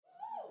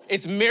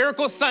It's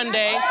Miracle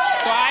Sunday,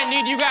 so I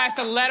need you guys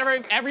to let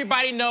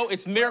everybody know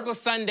it's Miracle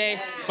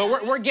Sunday,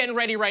 but we're getting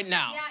ready right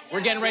now.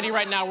 We're getting ready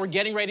right now. We're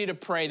getting ready to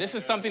pray. This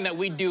is something that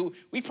we do.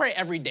 We pray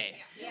every day,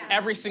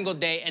 every single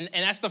day, and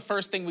that's the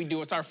first thing we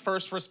do. It's our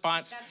first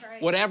response. That's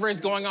right. Whatever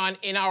is going on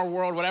in our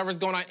world, whatever is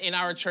going on in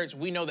our church,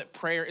 we know that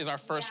prayer is our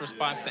first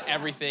response to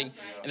everything,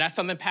 and that's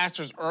something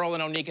Pastors Earl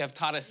and Onika have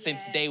taught us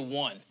since day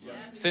one.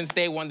 Since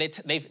day one,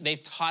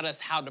 they've taught us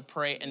how to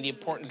pray and the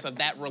importance of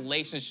that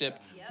relationship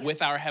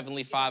with our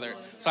Heavenly Father.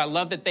 So I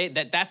love that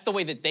that's the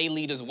way that they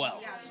lead as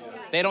well.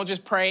 They don't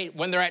just pray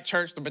when they're at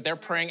church, but they're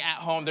praying at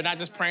home. They're not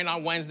just praying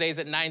on Wednesdays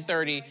at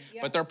 9:30,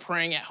 but they're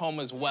praying at home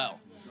as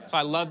well. So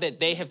I love that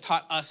they have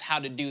taught us how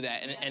to do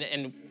that.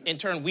 And in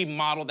turn, we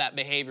model that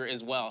behavior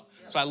as well.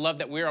 So I love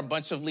that we're a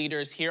bunch of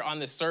leaders here on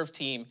the serve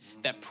team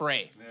that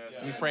pray.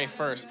 We pray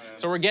first.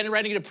 So we're getting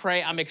ready to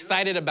pray. I'm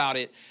excited about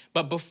it.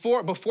 But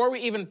before we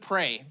even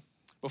pray,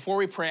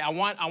 I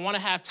want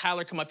to have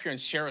Tyler come up here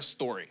and share a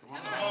story.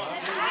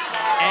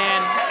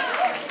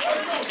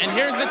 And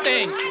here's the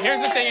thing.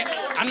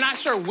 I'm not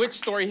sure which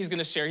story he's going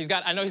to share.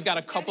 I know he's got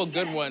a couple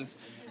good ones.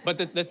 But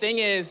the thing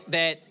is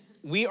that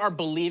we are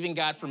believing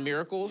God for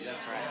miracles.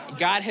 That's right.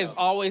 God has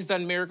always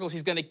done miracles.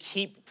 He's going to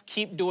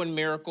keep doing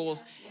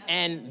miracles.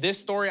 And this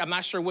story, I'm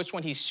not sure which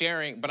one he's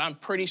sharing, but I'm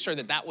pretty sure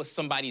that was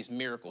somebody's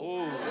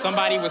miracle. Ooh.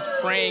 Somebody was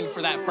praying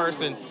for that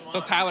person.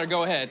 So Tyler,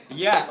 go ahead.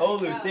 Yeah,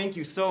 Olu, thank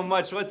you so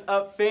much. What's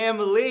up,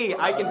 family?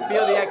 I can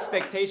feel the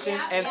expectation,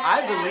 and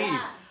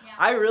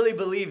I really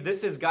believe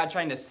this is God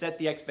trying to set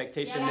the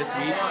expectation this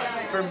week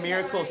for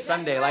Miracle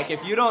Sunday. Like,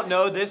 if you don't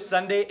know, this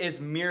Sunday is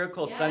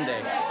Miracle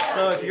Sunday.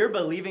 So if you're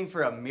believing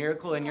for a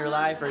miracle in your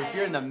life, or if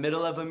you're in the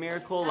middle of a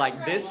miracle,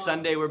 like this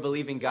Sunday, we're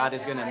believing God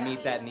is going to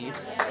meet that need.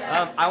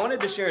 I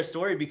wanted to share a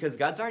story because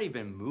God's already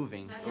been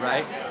moving,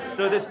 right?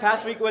 So this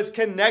past week was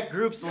Connect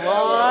Group's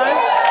launch.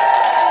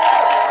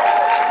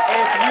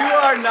 If you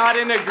are not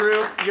in a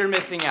group, you're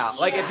missing out.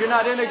 Like, if you're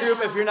not in a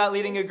group, if you're not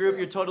leading a group,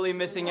 you're totally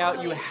missing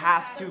out. You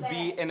have to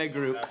be in a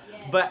group.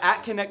 But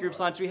at Connect Group's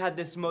launch, we had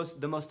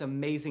the most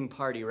amazing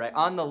party, right?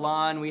 On the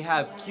lawn, we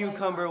have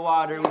cucumber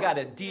water, we got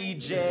a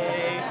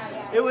DJ.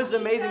 It was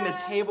amazing. The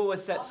table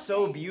was set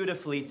so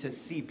beautifully to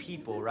see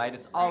people, right?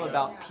 It's all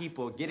about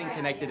people getting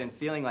connected and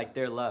feeling like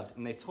they're loved,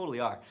 and they totally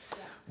are.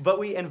 But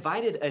we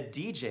invited a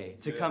DJ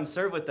to come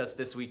serve with us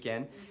this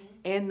weekend,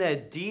 and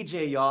the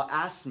DJ, y'all,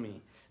 asked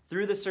me,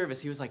 through the service,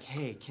 he was like,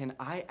 hey, can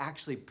I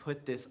actually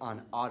put this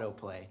on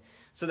autoplay?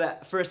 So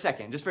that, just for a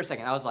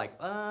second, I was like,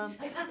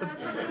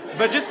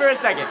 but just for a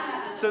second,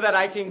 so that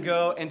I can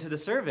go into the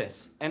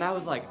service. And I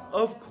was like,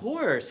 of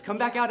course, come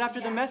back out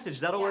after the message.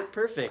 That'll work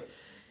perfect.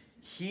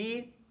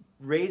 He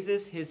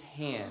raises his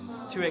hand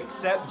to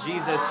accept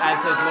Jesus as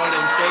his Lord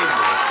and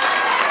Savior.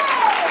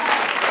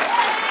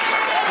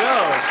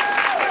 So,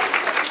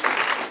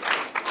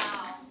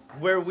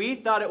 where we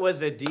thought it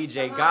was a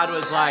DJ, God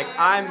was like,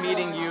 I'm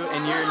meeting you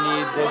in your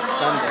need this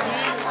Sunday.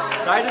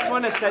 So I just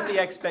want to set the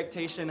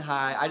expectation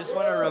high. I just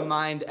want to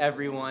remind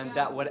everyone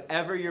that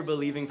whatever you're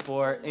believing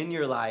for in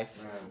your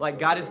life, like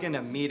God is going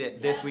to meet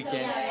it this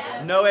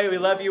weekend. No way, we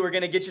love you. We're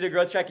going to get you to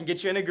Growth Track and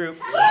get you in a group.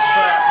 But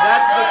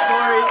that's the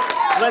story.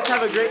 Let's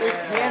have a great week.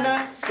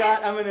 Hannah,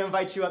 Scott, I'm going to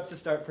invite you up to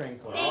start praying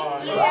for us.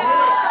 Thank you.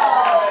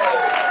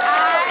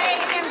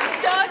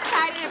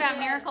 About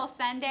Miracle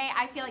Sunday,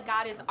 I feel like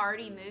God is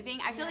already moving.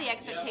 I feel the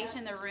expectation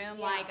in the room,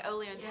 like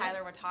Olu and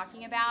Tyler were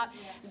talking about.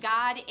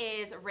 God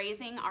is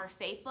raising our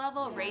faith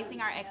level,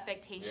 raising our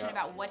expectation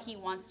about what he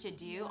wants to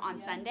do on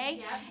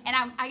Sunday. And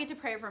I get to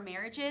pray for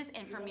marriages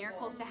and for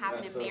miracles to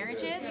happen in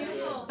marriages.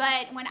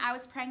 But when I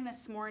was praying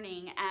this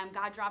morning,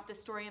 God dropped the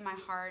story in my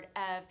heart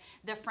of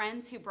the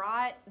friends who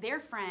brought their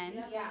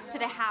friend to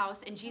the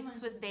house, and Jesus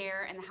was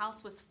there, and the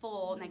house was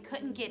full, and they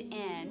couldn't get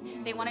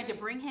in. They wanted to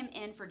bring him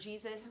in for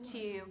Jesus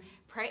to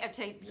pray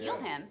to heal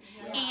him.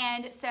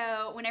 And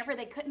so whenever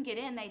they couldn't get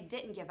in, they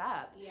didn't give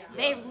up.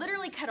 They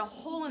literally cut a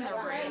hole in the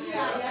roof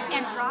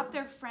and dropped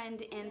their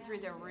friend in through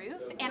the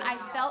roof. And I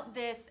felt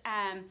this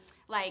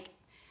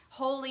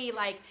holy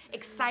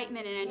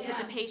excitement and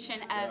anticipation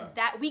of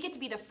that we get to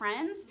be the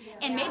friends,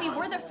 and maybe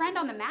we're the friend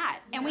on the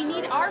mat, and we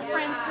need our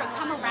friends to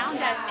come around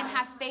us and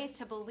have faith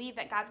to believe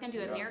that God's going to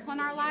do a miracle in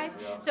our life.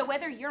 So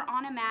whether you're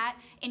on a mat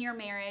in your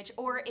marriage,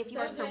 or if you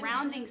are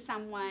surrounding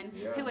someone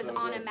who is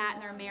on a mat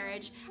in their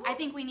marriage, I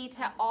think we need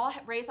to all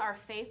raise our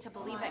faith to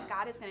believe that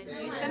God is going to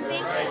do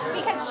something,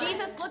 because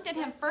Jesus looked at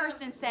him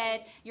first and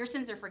said, your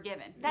sins are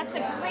forgiven. That's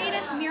the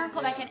greatest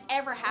miracle that can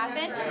ever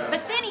happen.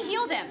 But then he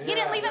healed him. He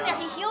didn't leave him there.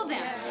 He healed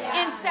him.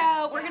 And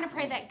so we're going to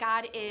pray that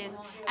God is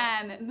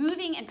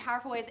moving in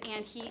powerful ways,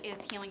 and he is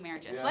healing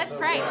marriages. So let's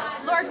pray.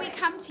 Lord, we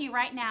come to you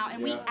right now,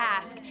 and we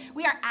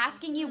are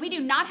asking you. We do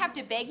not have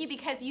to beg you,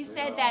 because you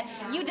said that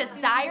you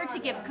desire to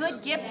give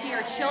good gifts to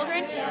your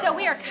children. So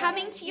we are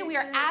coming to you. We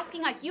are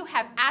asking like you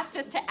have asked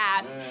us to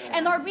ask.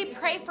 And Lord, we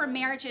pray for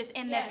marriages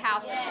in this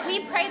house.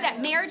 We pray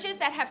that marriages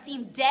that have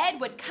seemed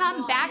dead would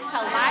come back to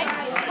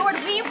life. Lord,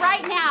 we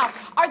right now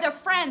are the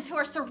friends who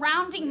are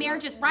surrounding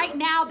marriages right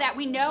now that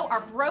we know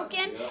are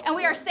broken, And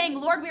we are saying,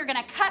 Lord, we are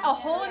going to cut a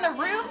hole in the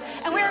roof,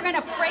 and we are going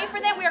to pray for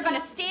them. We are going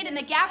to stand in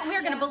the gap, and we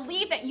are going to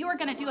believe that you are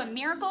going to do a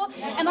miracle.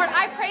 And Lord,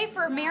 I pray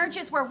for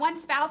marriages where one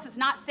spouse is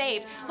not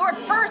saved. Lord,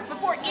 first,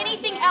 before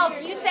anything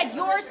else, you said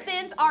your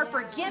sins are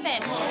forgiven.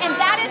 And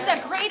that is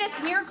the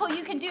greatest miracle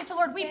you can do. So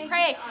Lord, we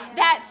pray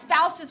that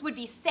spouses would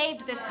be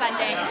saved this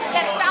Sunday,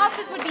 that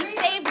spouses would be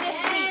saved this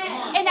week,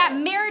 and that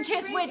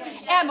marriages would,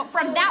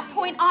 from that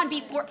point on,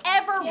 be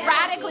forever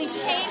radically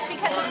changed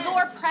because of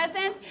your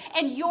presence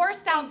and your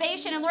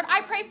salvation. And Lord,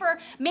 I pray for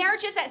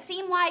marriages that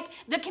seem like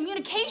the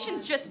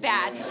communication's just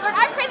bad. Lord,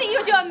 I pray that you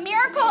would do a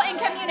miracle in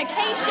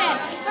communication.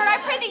 Lord, I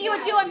pray that you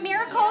would do a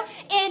miracle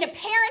in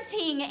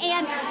parenting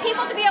and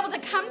people to be able to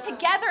come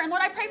together. And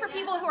Lord, I pray for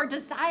people who are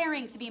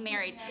desiring to be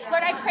married.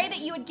 Lord, I pray that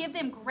you would give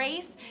them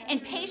grace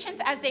and patience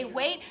as they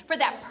wait for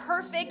that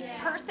perfect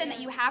person that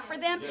you have for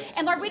them.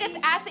 And Lord, we just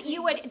ask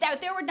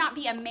that there would not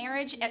be a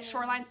marriage at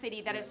Shoreline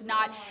City that is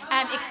not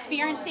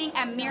experiencing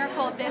a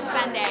miracle this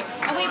Sunday.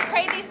 And we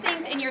pray these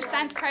things in your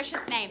son's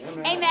precious name.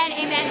 Amen,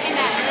 amen,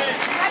 amen.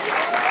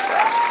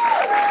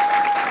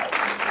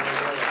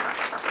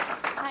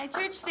 Hi,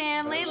 church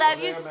family. Love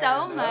you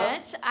so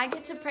much. I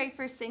get to pray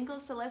for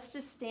singles, so let's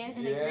just stand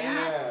in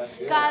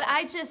agreement. God,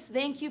 I just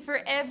thank you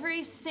for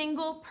every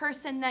single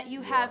person that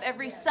you have,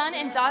 every son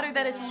and daughter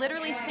that is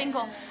literally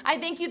single. I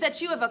thank you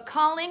that you have a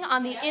calling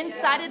on the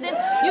inside of them.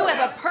 You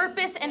have a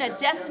purpose and a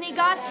destiny,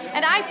 God.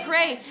 And I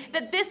pray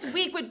that this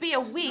week would be a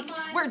week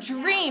where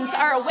dreams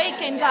are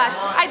awakened, God.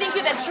 I thank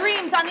you that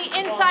dreams on the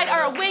inside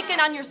are awakened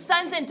on your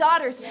sons and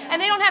daughters,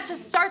 and they don't have to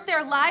start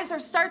their lives or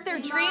start their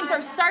dreams or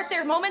start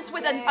their moments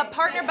with a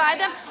partner by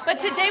them, but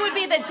today would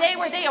be the day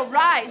where they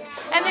arise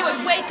and they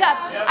would wake up.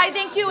 I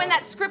thank you in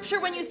that scripture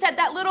when you said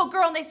that little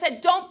girl and they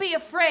said, don't be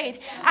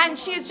afraid, and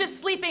she is just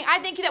sleeping. I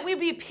thank you that we would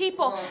be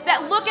people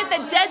that look at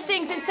the dead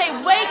things and say,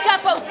 wake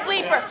up, O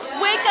sleeper,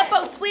 wake up,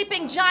 O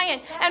sleeping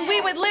giant, and we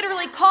would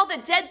literally call the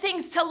dead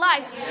things to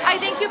life. I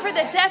thank you for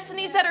the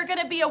destinies that are going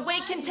to be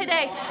awakened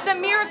today, the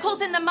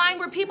miracles in the mind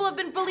where people have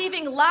been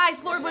believing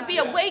lies, Lord, would be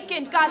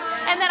awakened, God,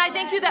 and then I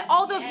thank you that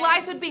all those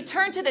lies would be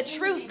turned to the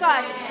truth,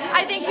 God.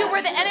 I thank you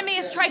where the enemy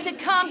has tried to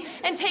come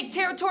and take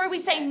territory, we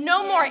say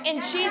no more in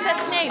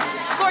Jesus' name.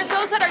 Lord,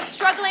 those that are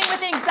struggling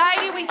with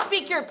anxiety, we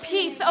speak your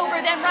peace over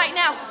them right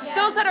now.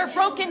 Those that are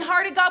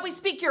brokenhearted, God, we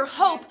speak your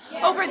hope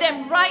over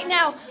them right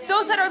now.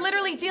 Those that are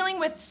literally dealing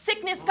with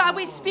sickness, God,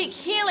 we speak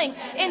healing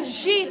in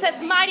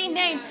Jesus' mighty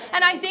name.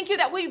 And I thank you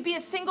that we would be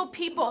a single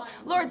people,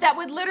 Lord, that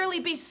would literally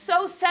be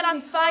so set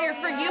on fire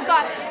for you,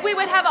 God. We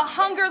would have a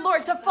hunger,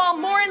 Lord, to fall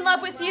more in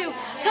love with you,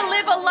 to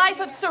live a life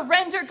of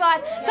surrender,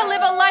 God, to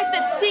live a life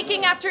that's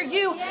seeking after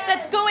you,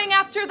 that's going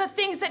after the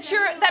things that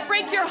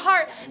break your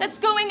heart, that's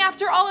going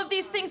after all of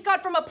these things,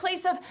 God, from a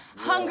place of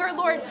hunger,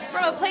 Lord,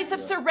 from a place of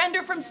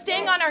surrender, from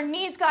staying on our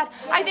knees, God.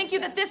 I thank you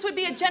that this would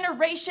be a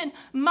generation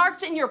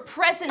marked in your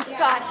presence,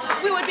 God.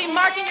 We would be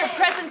marked in your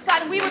presence,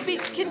 God, and we would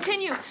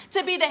continue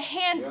to be the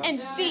hands and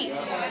feet.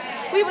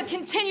 We would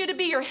continue to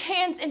be your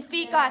hands and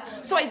feet, God.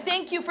 So I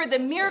thank you for the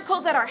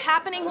miracles that are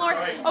happening, Lord,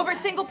 over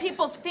single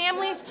people's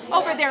families,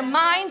 over their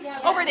minds,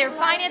 over their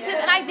finances,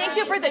 and I thank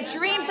you for the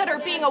dreams that are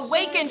being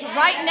awakened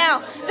right now,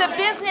 the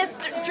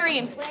business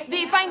dreams,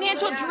 the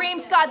financial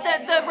dreams, God,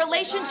 the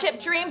relationship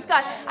dreams,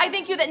 God. I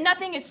thank you that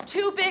nothing is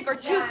too big or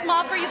too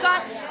small for you,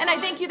 God, and I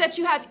thank you that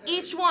you have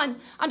each one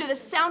under the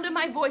sound of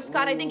my voice,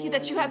 God. I thank you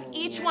that you have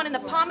each one in the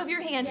palm of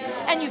your hand,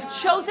 and you've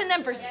chosen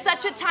them for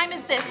such a time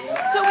as this.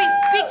 So we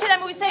speak to them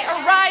and we say,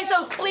 arise,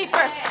 O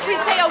sleeper. We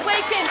say,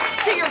 awaken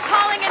to your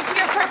calling and to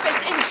your purpose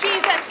in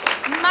Jesus'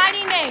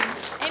 mighty name.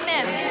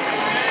 Amen.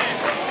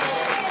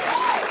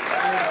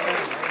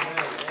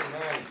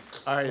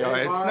 All right, y'all.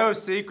 It's no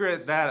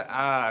secret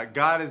that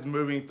God is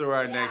moving through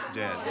our next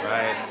gen,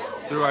 right?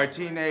 Through our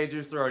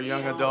teenagers, through our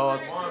young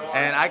adults.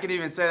 And I can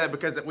even say that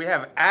because we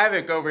have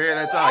Avic over here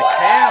that's on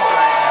cams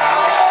right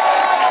now.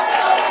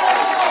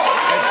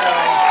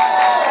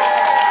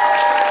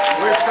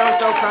 We're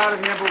so proud of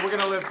him, but we're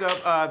going to lift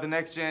up the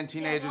next gen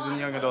teenagers and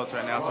young adults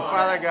right now. So,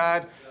 Father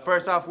God,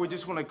 first off, we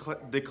just want to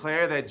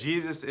declare that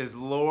Jesus is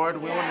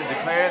Lord. We want to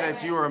declare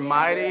that you are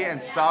mighty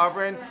and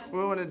sovereign.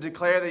 We want to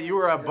declare that you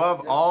are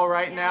above all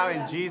right now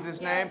in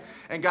Jesus' name.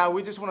 And God,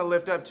 we just want to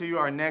lift up to you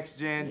our next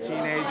gen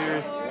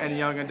teenagers and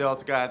young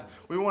adults, God.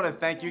 We want to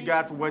thank you,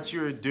 God, for what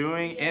you are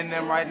doing in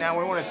them right now.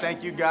 We want to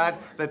thank you, God,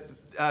 that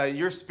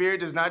your spirit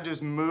does not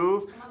just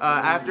move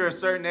after a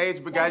certain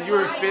age, but God, you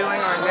are filling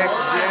our next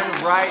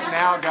gen right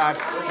now, God.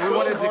 We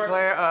want to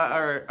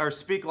declare or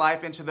speak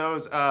life into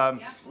those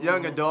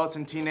young adults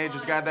and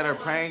teenagers, God, that are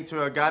praying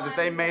to a God that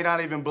they may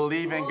not even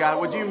believe in, God.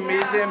 Would you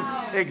meet them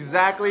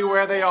exactly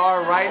where they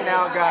are right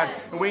now, God?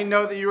 And we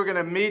know that you are going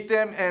to meet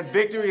them, and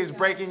victory is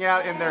breaking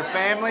out in their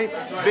family.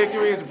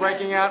 Victory is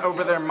breaking out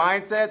over their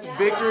mindsets.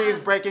 Victory is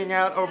breaking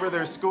out over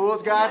their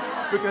schools, God,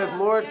 because,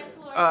 Lord,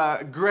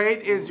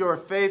 great is your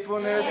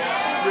faithfulness.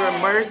 Your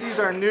mercies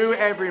are new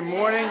every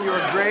morning.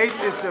 Your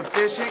grace is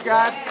sufficient,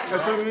 God.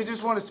 And so we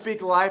just want to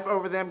speak life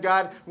over them,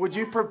 God. Would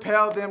you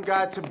propel them,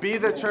 God, to be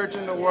the church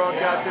in the world,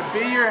 God, to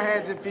be your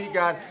hands and feet,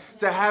 God,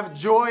 to have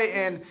joy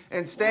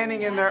in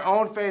standing in their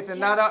own faith and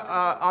not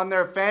on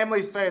their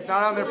family's faith,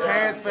 not on their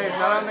parents' faith,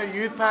 not on their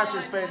youth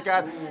pastor's faith,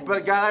 God.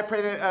 But God, I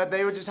pray that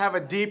they would just have a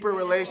deeper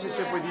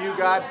relationship with you,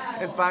 God,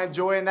 and find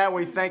joy in that.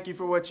 We thank you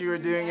for what you are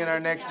doing in our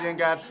next gen,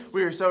 God.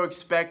 We are so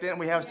expectant.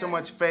 We have so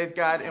much faith,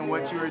 God, in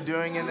what you are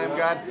doing in them,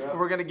 God.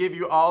 We're going to give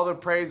you all the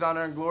praise,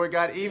 honor, and glory,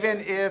 God. Even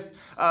if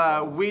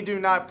we do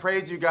not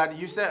praise you, God,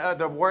 you said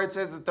the word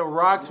says that the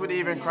rocks would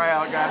even cry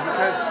out, God,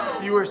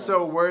 because you are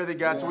so worthy,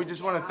 God. So we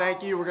just want to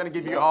thank you. We're going to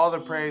give you all the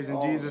praise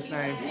in Jesus'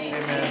 name.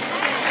 Amen.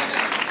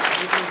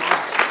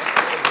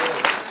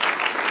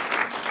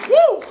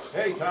 Woo!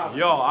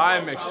 Yo,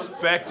 I'm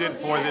expectant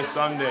for this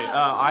Sunday.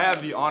 I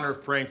have the honor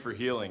of praying for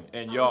healing,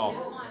 and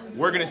y'all,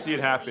 we're gonna see it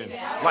happen.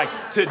 Like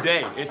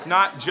today, it's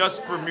not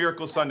just for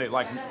Miracle Sunday.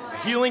 Like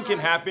healing can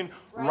happen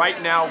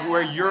right now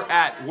where you're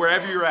at,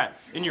 wherever you're at,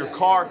 in your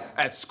car,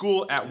 at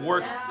school, at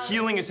work.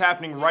 Healing is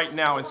happening right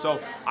now, and so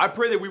I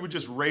pray that we would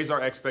just raise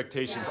our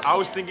expectations. I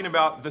was thinking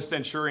about the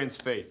centurion's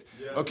faith.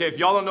 Okay, if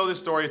y'all don't know this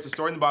story, it's a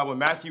story in the Bible in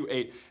Matthew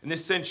 8, and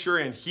this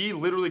centurion, he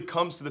literally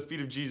comes to the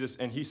feet of Jesus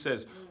and he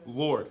says,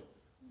 Lord,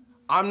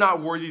 I'm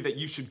not worthy that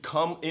you should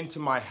come into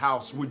my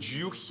house. Would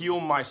you heal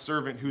my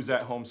servant who's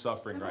at home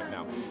suffering right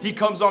now? He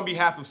comes on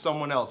behalf of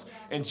someone else.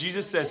 And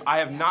Jesus says, I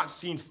have not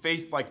seen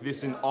faith like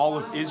this in all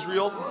of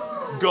Israel.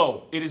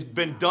 Go. It has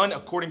been done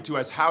according to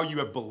as how you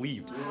have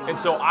believed. And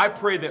so I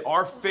pray that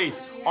our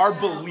faith, our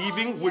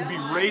believing would be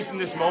raised in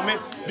this moment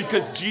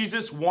because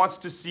Jesus wants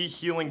to see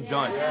healing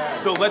done.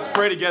 So let's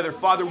pray together.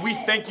 Father, we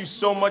thank you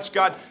so much,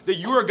 God, that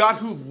you are a God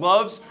who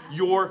loves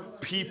your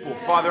people.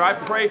 Father, I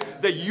pray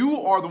that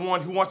you are the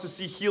one who wants to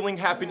see healing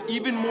happen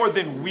even more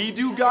than we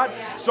do, God.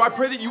 So I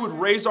pray that you would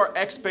raise our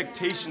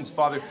expectations,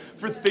 Father,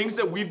 for things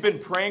that we've been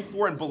praying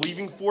for and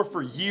believing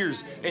for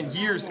years and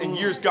years and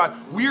years, God.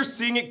 We are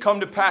seeing it come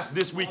to pass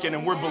this weekend,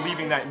 and we're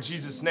believing that in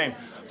Jesus' name.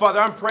 Father,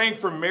 I'm praying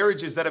for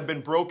marriages that have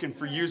been broken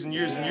for years and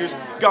years and years.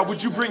 God,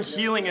 would you bring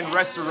healing and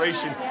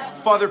restoration?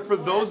 Father, for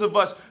those of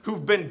us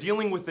who've been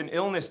dealing with an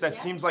illness that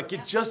seems like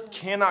it just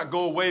cannot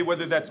go away,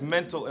 whether that's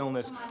mental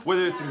illness,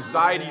 whether it's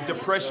anxiety,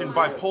 depression,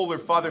 bipolar,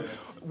 Father,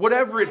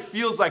 whatever it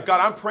feels like, God,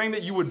 I'm praying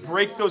that you would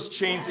break those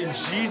chains in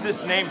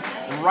Jesus' name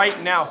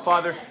right now,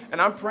 Father.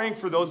 And I'm praying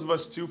for those of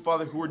us too,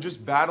 Father, who are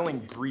just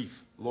battling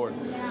grief, Lord.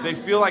 They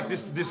feel like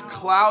this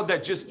cloud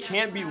that just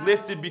can't be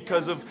lifted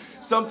because of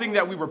something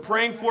that we were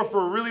praying for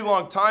a really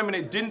long time, and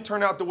it didn't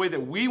turn out the way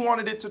that we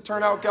wanted it to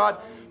turn out, God.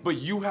 But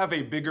you have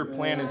a bigger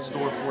plan in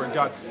store for it,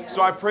 God.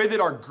 So I pray that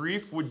our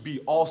grief would be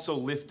also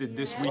lifted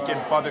this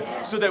weekend, Father,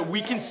 so that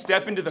we can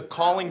step into the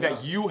calling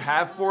that you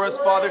have for us,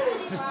 Father,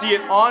 to see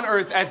it on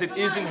earth as it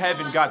is in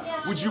heaven, God.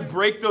 Would you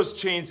break those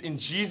chains in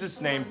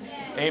Jesus' name?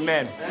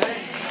 Amen.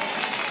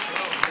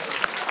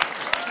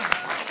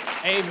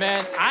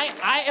 Amen.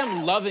 I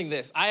am loving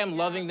this. I am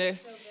loving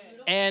this.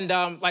 And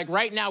like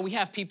right now, we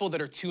have people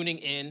that are tuning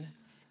in,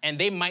 and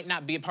they might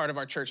not be a part of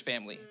our church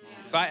family.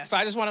 So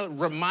I just want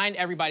to remind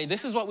everybody,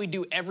 this is what we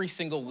do every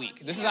single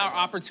week. This is our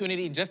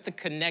opportunity just to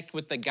connect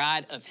with the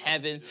God of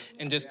heaven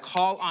and just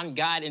call on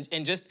God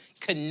and just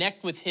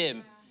connect with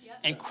him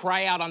and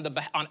cry out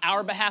on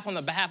our behalf, on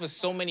the behalf of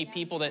so many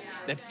people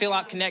that fill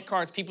out Connect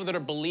cards, people that are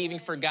believing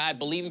for God,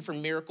 believing for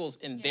miracles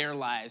in their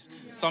lives.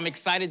 So I'm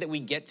excited that we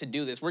get to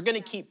do this. We're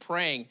going to keep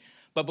praying.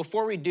 But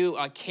before we do,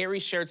 Carrie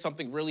shared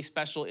something really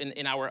special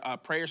in our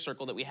prayer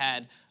circle that we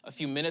had a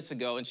few minutes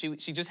ago, and she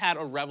just had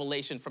a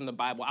revelation from the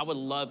Bible. I would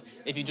love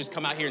if you just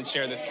come out here and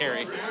share this,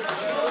 Carrie.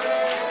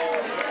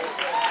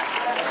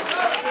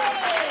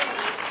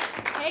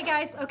 Hey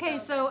guys, okay,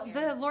 so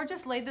the Lord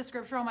just laid the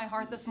scripture on my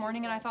heart this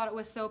morning, and I thought it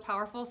was so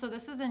powerful. So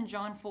this is in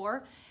John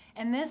 4.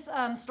 And this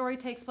story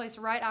takes place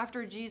right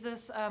after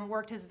Jesus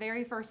worked his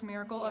very first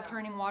miracle of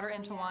turning water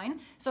into wine.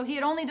 So he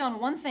had only done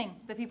one thing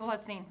that people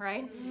had seen,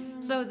 right?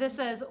 So this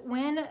says,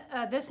 when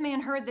this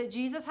man heard that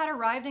Jesus had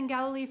arrived in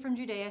Galilee from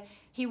Judea,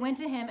 he went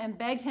to him and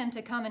begged him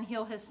to come and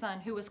heal his son,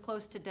 who was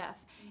close to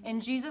death.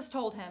 And Jesus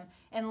told him,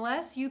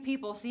 unless you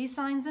people see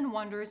signs and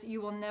wonders,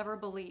 you will never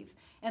believe.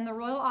 And the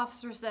royal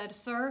officer said,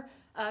 sir,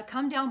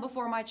 come down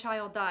before my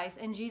child dies.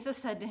 And Jesus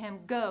said to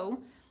him, go,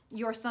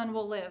 your son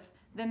will live.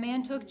 The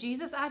man took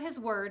Jesus at his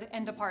word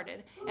and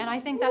departed. And I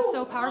think that's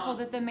so powerful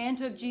that the man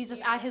took Jesus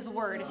at his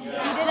word. He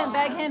didn't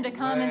beg him to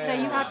come and say,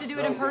 you have to do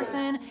it in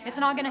person. It's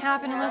not going to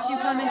happen unless you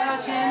come and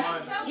touch him.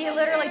 He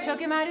literally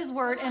took him at his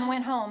word and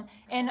went home.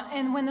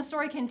 And when the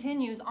story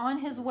continues, on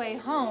his way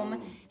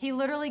home, he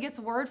literally gets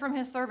word from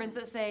his servants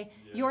that say,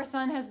 your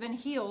son has been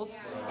healed.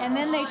 And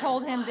then they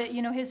told him that,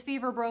 his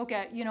fever broke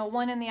at,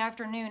 1 in the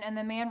afternoon. And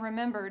the man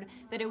remembered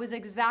that it was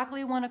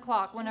exactly 1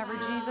 o'clock whenever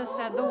Jesus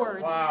said the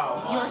words,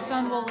 your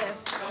son will live.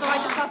 So I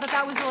just thought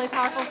that was really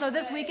powerful. So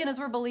this weekend, as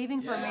we're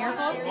believing for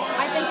miracles,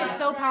 I think it's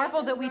so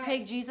powerful that we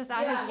take Jesus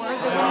at his word,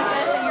 that when he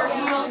says that you're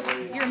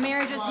healed, your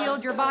marriage is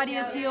healed, your body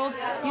is healed,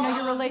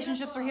 your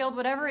relationships are healed,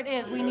 whatever it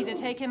is, we need to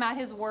take him at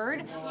his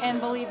word and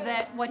believe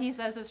that what he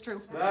says is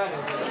true. That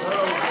is so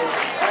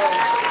good.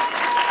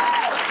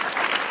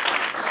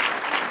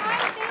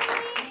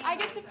 I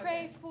get to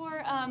pray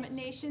for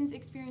nations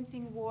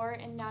experiencing war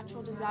and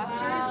natural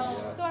disasters.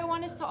 So I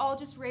want us to all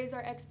just raise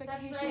our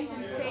expectations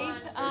and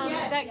faith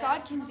that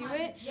God can do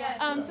it.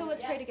 So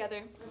let's pray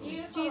together.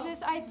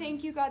 Jesus, I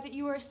thank you, God, that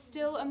you are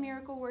still a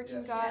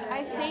miracle-working God.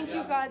 I thank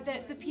you, God,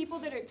 that the people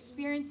that are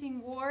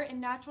experiencing war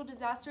and natural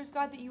disasters,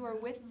 God, that you are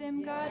with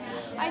them, God.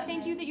 I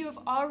thank you that you have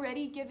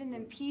already given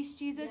them peace,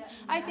 Jesus.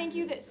 I thank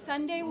you that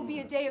Sunday will be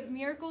a day of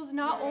miracles,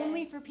 not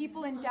only for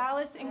people in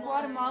Dallas and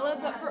Guatemala,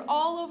 but for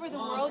all over the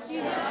world,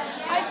 Jesus.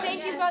 I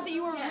thank you, God, that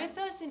you are with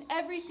us in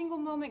every single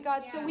moment,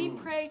 God. So we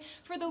pray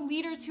for the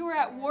leaders who are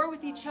at war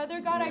with each other.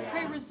 God, I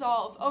pray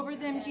resolve over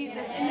them,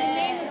 Jesus. In the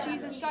name of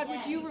Jesus, God,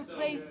 would you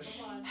replace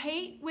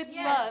hate with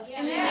love?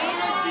 In the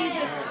name of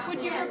Jesus,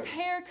 would you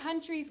repair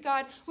countries,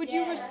 God? Would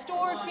you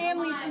restore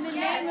families in the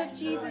name of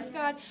Jesus,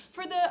 God?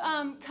 For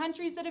the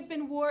countries that have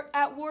been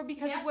at war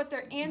because of what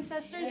their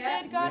ancestors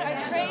did, God,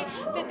 I pray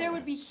that there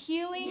would be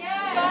healing,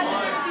 God,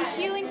 that there would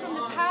be healing from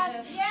the past,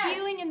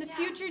 healing in the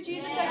future,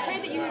 Jesus. I pray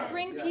that you would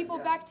bring people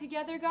back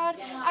together, God.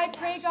 I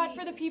pray, God,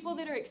 for the people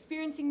that are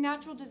experiencing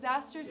natural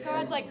disasters,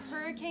 God, like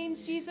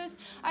hurricanes, Jesus.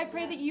 I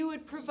pray that you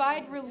would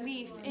provide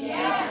relief in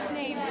Jesus'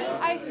 name.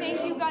 I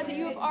thank you, God, that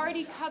you have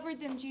already covered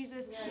them,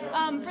 Jesus.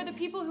 For the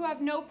people who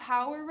have no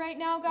power right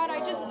now, God,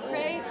 I just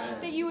pray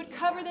that you would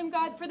cover them,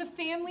 God. For the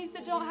families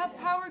that don't have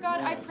power,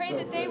 God, I pray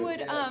that they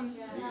would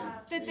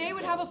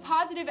have a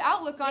positive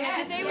outlook on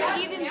it,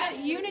 that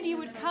unity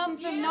would come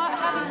from not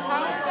having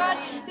power, God,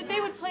 that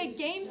they would play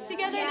games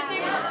together, that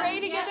they would pray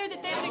together,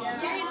 that they would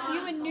experience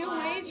you in new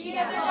ways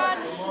together, God.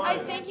 I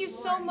thank you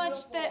so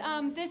much that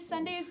this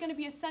Sunday is going to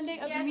be a Sunday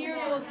of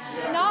miracles,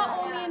 not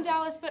only in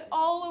Dallas, but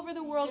all over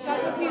the world,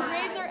 God. Would we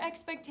raise our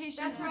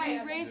expectations? Would we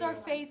raise our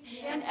faith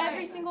in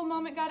every single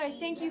moment, God? I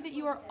thank you that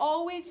you are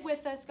always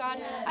with us, God.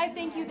 I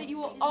thank you that you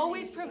will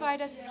always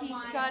provide us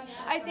peace, God.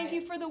 I thank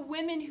you for the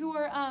women who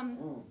are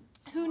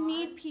who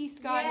need peace,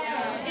 God,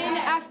 in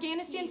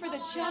Afghanistan, for the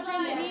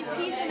children that need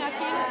peace in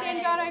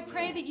Afghanistan, God. I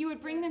pray that you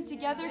would bring them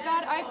together,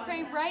 God. I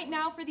pray right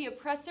now for the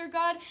oppressor,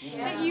 God,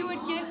 that you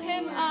would give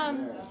him,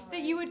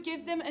 that you would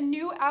give them a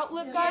new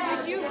outlook, God.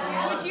 Would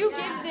you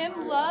give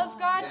them love,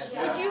 God?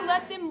 Would you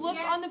let them look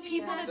on the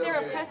people that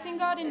they're oppressing,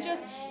 God, and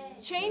just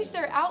change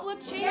their outlook,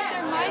 change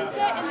their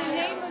mindset in the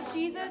name of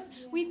Jesus.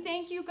 We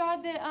thank you,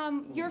 God, that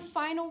your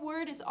final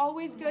word is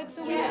always good,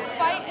 so we will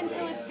fight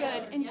until it's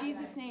good. In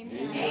Jesus' name,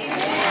 amen.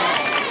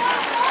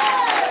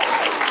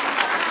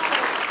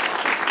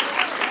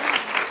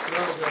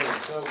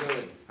 So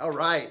good. All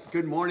right.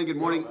 Good morning.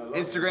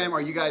 Instagram,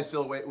 are you guys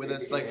still with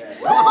us? Come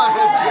on,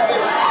 let's do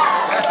this.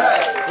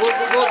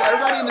 Well,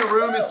 everybody in the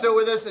room is still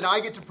with us, and I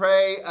get to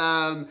pray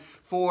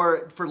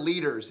for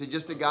leaders, and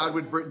just that God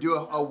would do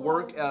a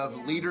work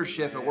of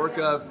leadership, a work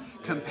of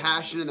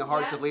compassion in the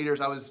hearts of leaders.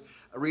 I was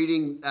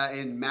reading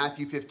in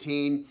Matthew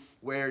 15,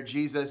 where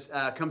Jesus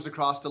comes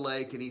across the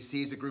lake and he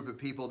sees a group of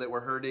people that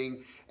were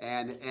hurting,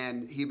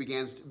 and he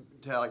begins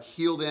to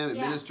heal them and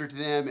minister to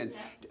them,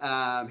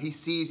 and he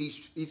sees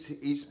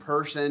each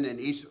person and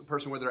each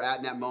person where they're at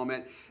in that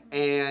moment,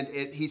 and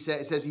it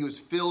says he was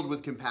filled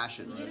with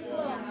compassion.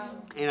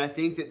 And I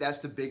think that that's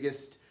the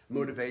biggest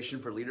motivation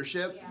for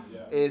leadership,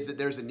 is that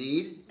there's a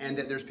need, and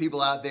that there's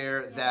people out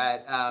there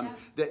that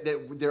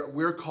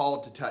we're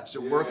called to touch,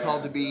 that we're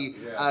called to be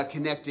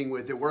connecting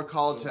with, that we're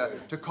called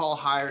to call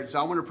higher. And so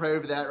I want to pray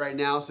over that right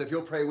now. So if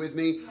you'll pray with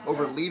me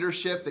over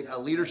leadership, a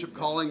leadership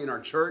calling in our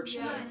church.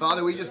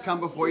 Father, we just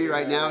come before you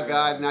right now,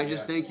 God, and I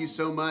just thank you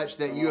so much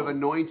that you have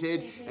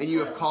anointed and you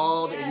have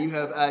called and you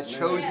have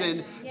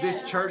chosen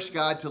this church,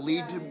 God, to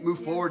move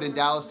forward in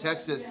Dallas,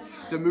 Texas,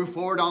 to move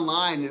forward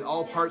online in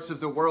all parts of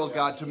the world,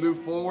 God, to move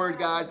forward,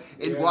 God,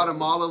 in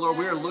Guatemala, Lord.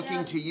 We are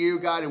looking to you,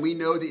 God, and we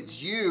know that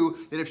it's you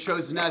that have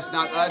chosen us,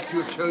 not us who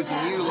have chosen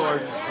you,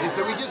 Lord. And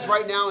so we just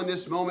right now in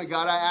this moment,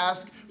 God, I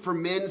ask for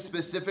men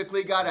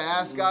specifically, God. I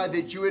ask, God,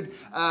 that you would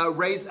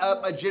raise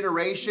up a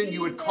generation.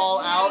 You would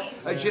call out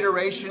a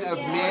generation of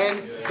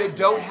men that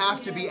don't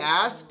have to be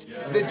asked,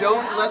 that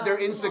don't let their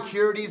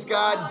insecurities,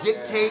 God,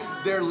 dictate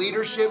their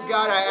leadership,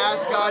 God. I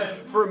ask, God,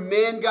 for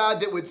men,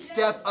 God, that would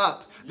step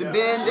up. The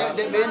men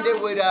that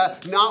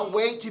would not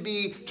wait to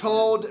be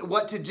told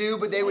what to do,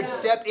 but they would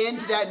step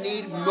into that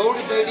need,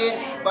 motivated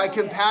by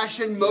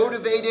compassion,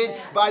 motivated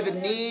by the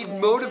need,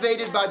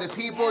 motivated by the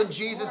people. In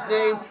Jesus'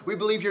 name, we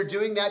believe you're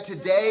doing that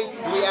today. today,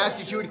 and we ask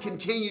that you would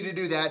continue to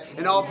do that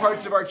in all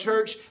parts of our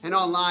church and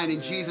online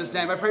in Jesus'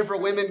 name. I pray for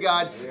women,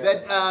 God,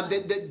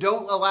 that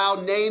don't allow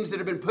names that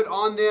have been put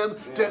on them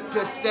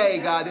to stay,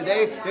 God, that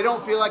they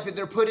don't feel like that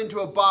they're put into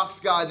a box,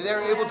 God, that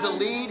they're able to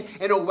lead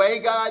in a way,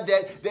 God,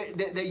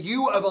 that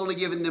you have only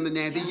given them a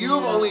name, that you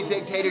have only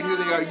dictated who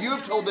they are. You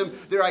have told them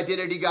their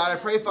identity, God. I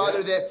pray,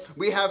 Father, that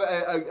we have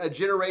a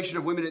generation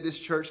of women at this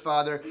church,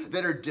 Father,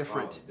 that are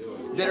different,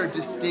 that are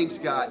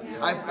distinct, God.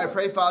 I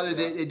pray, Father,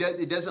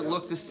 that it doesn't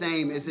look the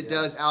same as it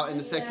does out in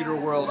the secular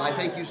world. I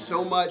thank you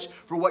so much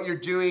for what you're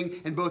doing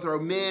in both our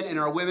men and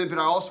our women, but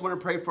I also want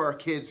to pray for our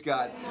kids,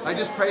 God. I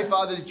just pray,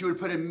 Father, that you would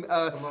put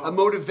a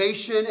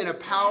motivation and a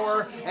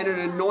power and an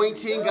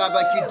anointing, God,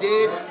 like you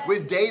did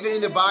with David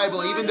in the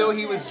Bible. Even though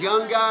he was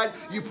young, God,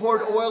 you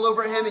poured oil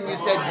over him and you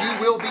said, you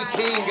will be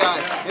king, God.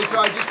 And so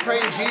I just pray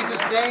in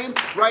Jesus' name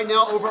right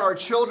now over our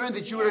children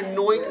that you would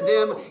anoint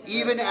them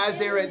even as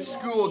they're at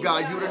school,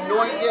 God. You would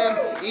anoint them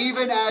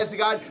even as,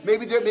 God,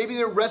 maybe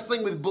they're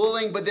wrestling with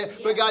bullying, but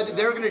God, that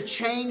they're going to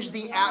change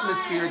the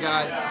atmosphere,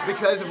 God,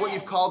 because of what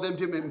you've called them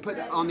to and put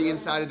on the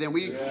inside of them.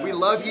 We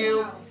love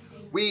you.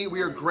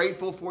 We are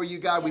grateful for you,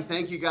 God. We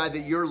thank you, God,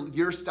 that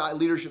your style,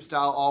 leadership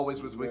style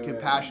always was with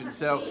compassion.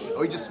 So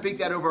we just speak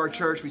that over our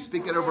church. We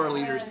speak that over our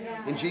leaders.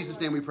 In Jesus'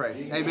 name we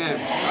pray. Amen.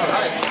 All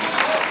right.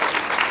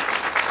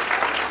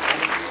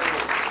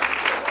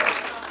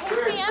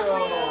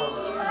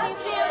 Hi,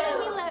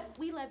 family.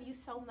 We love you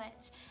so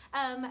much.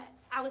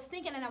 I was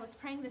thinking and I was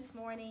praying this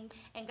morning,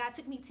 and God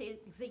took me to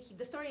Ezekiel,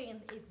 the story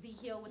in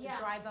Ezekiel with the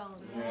dry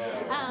bones.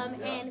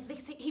 And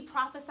he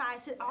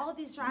prophesied to all of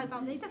these dry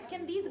bones. And he says,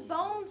 "Can these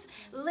bones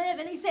live?"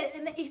 And he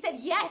said,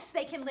 "Yes,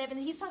 they can live." And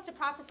he starts to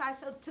prophesy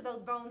to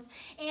those bones.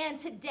 And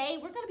today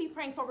we're going to be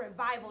praying for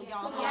revival,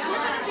 y'all. We're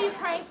going to be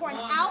praying for an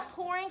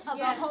outpouring of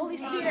the Holy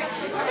Spirit.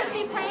 We're going to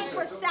be praying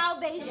for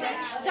salvation.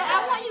 So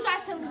I want you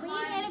guys to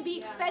lean in and be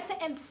expectant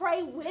and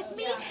pray with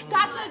me.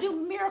 God's going to do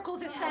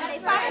miracles this Sunday.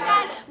 Father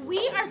God,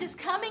 we are just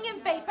coming in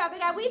faith, Father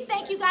God. We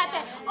thank you, God,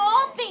 that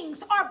all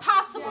things are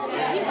possible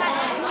with you, God.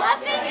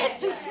 Nothing is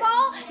too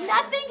small.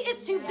 Nothing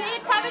is too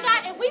big, Father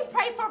God. And we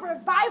pray for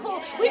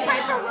revival. We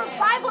pray for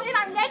revival in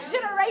our next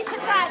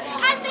generation, God.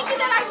 I think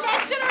that our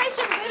next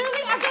generation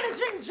literally are going to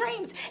dream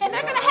dreams, and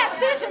they're going to have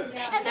visions,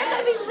 and they're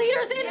going to be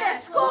leaders in their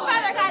school,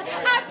 Father God.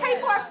 I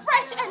pray for a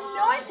fresh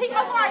anointing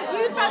over our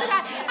youth, Father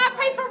God. I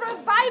pray for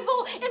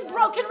revival in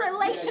broken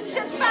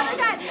relationships, Father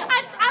God.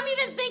 I'm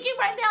even thinking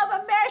right now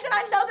of a marriage that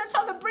I know that's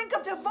on the brink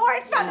of divorce,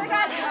 Father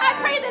God. I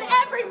pray that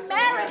every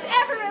marriage,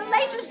 every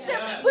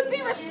relationship would be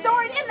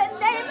restored in the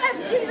name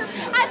of Jesus.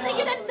 I thank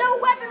you that no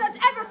weapon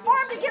that's ever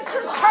formed against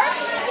your church,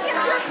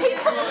 against your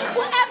people,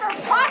 will ever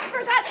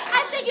prosper, God.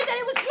 I thank you that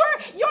it was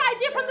your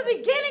idea from the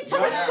beginning to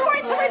restore,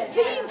 to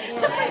redeem,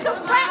 to bring the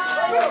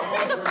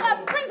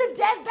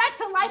dead back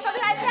to life,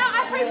 Father God. Now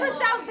I pray for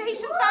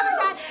salvations, Father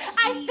God.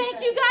 I thank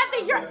you, God,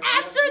 that you're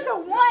after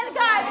the one,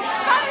 God.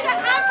 Father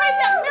God, I pray for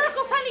that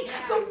miracle Sunday,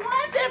 the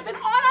ones that have been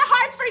on our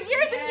hearts for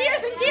years and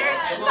years and years.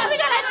 Father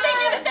God, I thank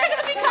you that they're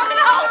going to be coming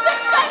home this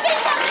Sunday,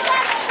 Father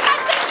God. I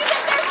thank you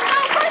that there's no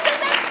person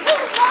that's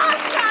too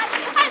lost, God.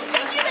 I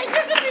thank you that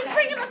you're going to be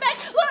bringing them back.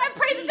 Lord, I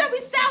pray that there'll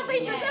be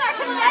salvations in our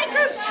Connect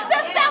groups.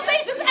 There's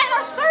salvations at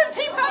our CERN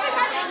team, Father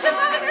God. That,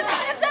 Father, there's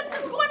hands up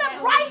that's going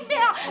up right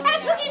now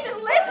as you're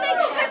even listening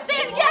and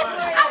saying, yes,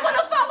 I want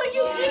to follow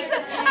you,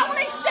 Jesus. I want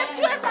to accept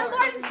you as my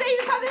Lord and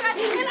Savior, Father God.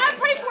 And I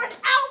pray for an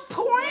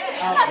outpouring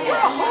of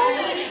your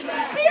Holy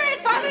Spirit,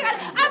 Father God.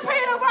 I pray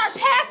it over our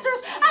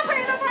pastors. I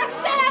pray it over our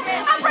staff.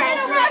 I pray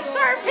it over our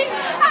serve team.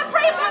 I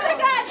pray, Father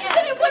God,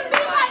 that it wouldn't be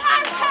by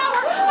our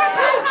power or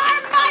by our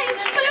might,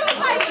 but it was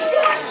by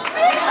your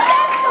Spirit,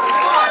 says the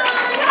Lord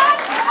God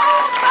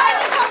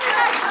Almighty, Father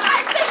God. I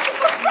thank you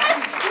for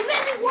fresh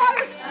living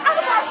waters out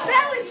of our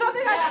bellies,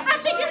 Father God. I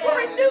thank you for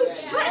renewed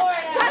strength.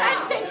 God, I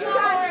thank you,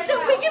 God, that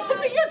we get to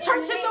be your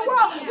church in the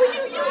world. Will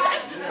you use us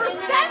for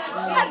such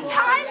a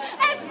time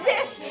as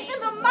this? In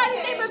the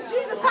mighty name of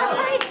Jesus, I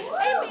pray.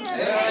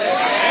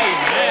 Amen.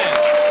 Amen.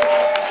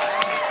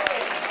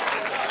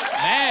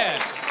 Man.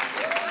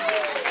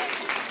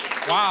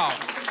 Wow.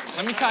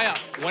 Let me tell you,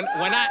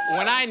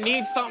 when I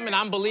need something and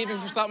I'm believing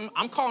for something,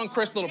 I'm calling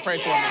Crystal to pray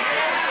for me.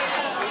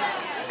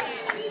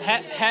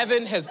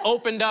 Heaven has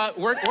opened up.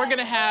 We're going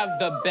to have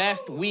the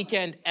best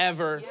weekend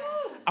ever.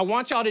 I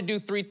want y'all to do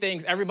 3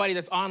 things. Everybody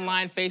that's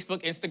online,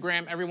 Facebook,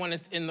 Instagram, everyone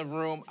that's in the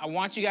room, I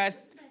want you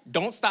guys,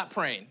 don't stop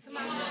praying.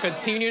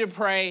 Continue to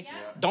pray.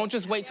 Don't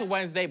just wait till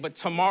Wednesday, but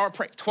tomorrow,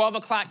 pray. 12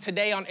 o'clock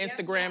today on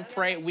Instagram,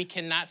 pray. We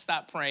cannot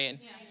stop praying.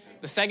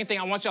 The second thing,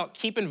 I want y'all,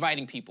 keep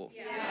inviting people.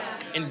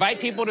 Invite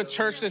people to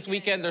church this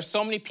weekend. There's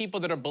so many people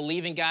that are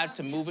believing God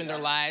to move in their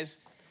lives.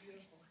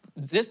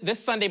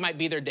 this Sunday might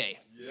be their day.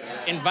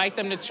 Invite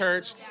them to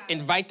church,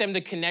 invite them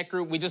to Connect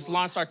Group. We just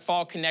launched our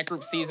fall Connect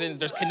Group seasons.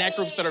 There's Connect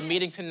Groups that are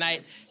meeting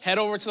tonight. Head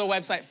over to the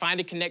website, find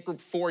a Connect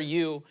Group for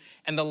you.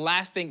 And the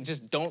last thing,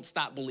 just don't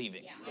stop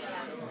believing.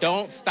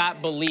 Don't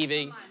stop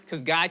believing,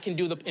 because God can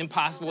do the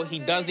impossible. He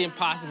does the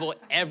impossible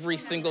every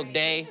single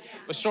day.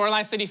 But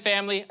Shoreline City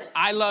family,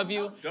 I love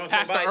you.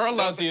 Pastor Earl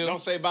loves you.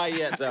 Don't say bye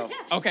yet, though.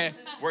 Okay.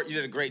 You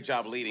did a great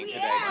job leading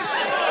today, too.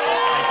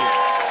 Thank you.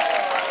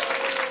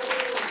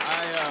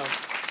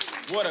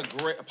 What a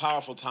great,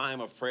 powerful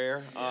time of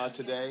prayer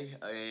today.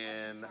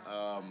 And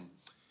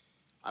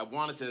I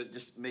wanted to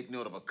just make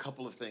note of a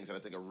couple of things that I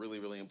think are really,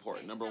 really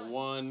important. Number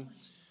one,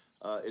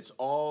 it's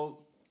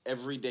all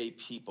everyday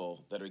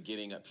people that are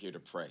getting up here to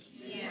pray.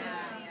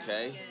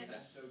 Okay?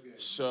 That's so good.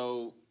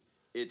 So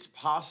it's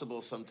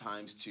possible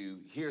sometimes to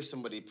hear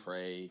somebody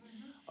pray,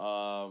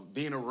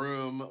 be in a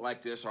room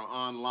like this or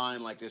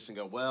online like this and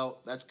go, well,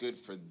 that's good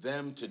for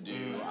them to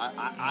do.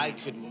 I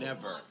could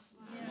never.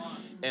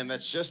 And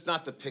that's just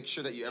not the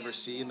picture that you ever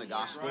see in the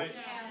gospel.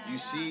 You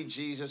see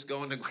Jesus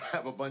going to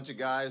grab a bunch of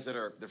guys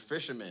they're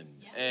fishermen,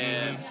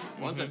 and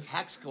one's a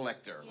tax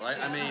collector, right?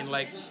 I mean,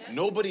 like,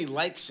 nobody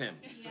likes him.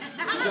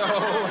 So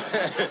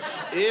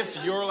if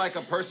you're like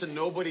a person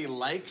nobody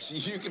likes,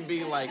 you can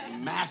be like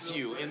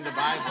Matthew in the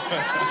Bible.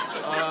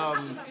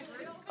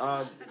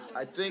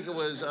 I think it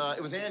was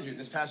Andrew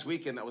this past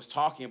weekend that was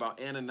talking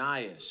about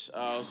Ananias,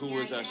 who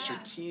was a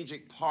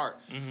strategic part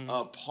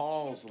of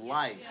Paul's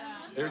life.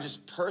 They're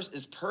just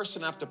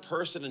person after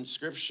person in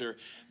Scripture.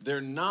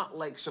 They're not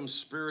like some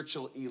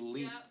spiritual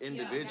elite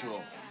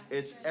individual.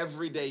 It's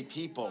everyday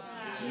people.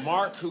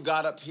 Mark, who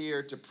got up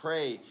here to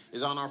pray,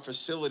 is on our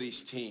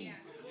facilities team.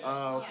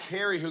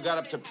 Carrie, who got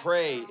up to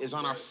pray, is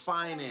on our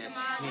finance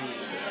team.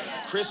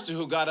 Krista,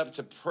 who got up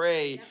to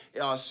pray,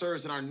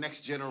 serves in our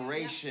next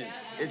generation.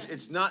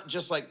 It's not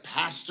just like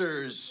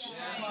pastors.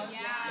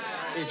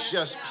 It's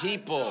just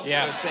people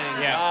that are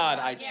saying, God,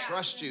 I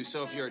trust you.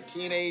 So if you're a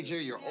teenager,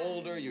 you're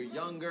older, you're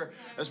younger,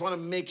 I just want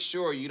to make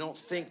sure you don't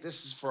think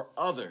this is for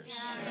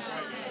others.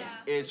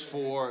 It's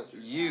for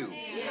you.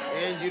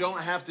 And you don't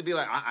have to be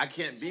like, I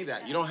can't be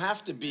that. You don't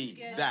have to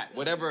be that,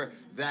 whatever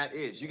that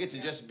is. You get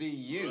to just be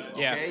you,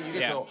 okay? You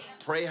get to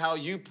pray how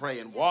you pray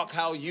and walk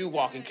how you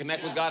walk and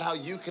connect with God how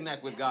you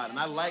connect with God. And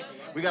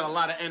we got a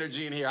lot of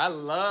energy in here. I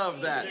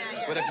love that.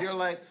 But if you're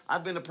like,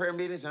 I've been to prayer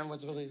meetings and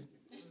everyone's really...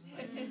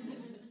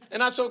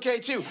 And that's okay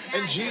too.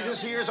 And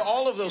Jesus hears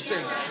all of those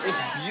things. It's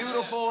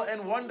beautiful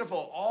and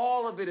wonderful.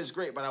 All of it is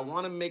great. But I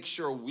want to make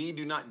sure we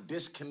do not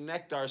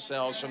disconnect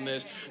ourselves from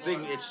this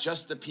thing. It's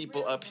just the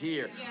people up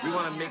here. We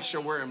want to make sure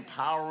we're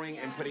empowering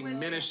and putting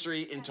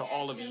ministry into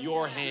all of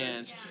your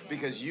hands,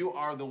 because you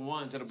are the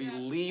ones that'll be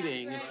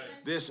leading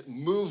this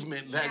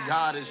movement that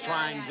God is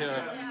trying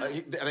to,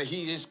 that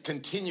he is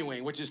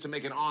continuing, which is to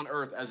make it on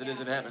earth as it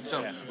is in heaven.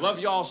 So love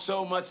you all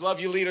so much. Love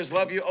you leaders.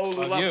 Love you,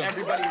 Olu. Love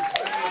everybody. I'm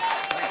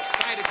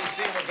excited to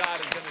see what God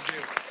is going to do.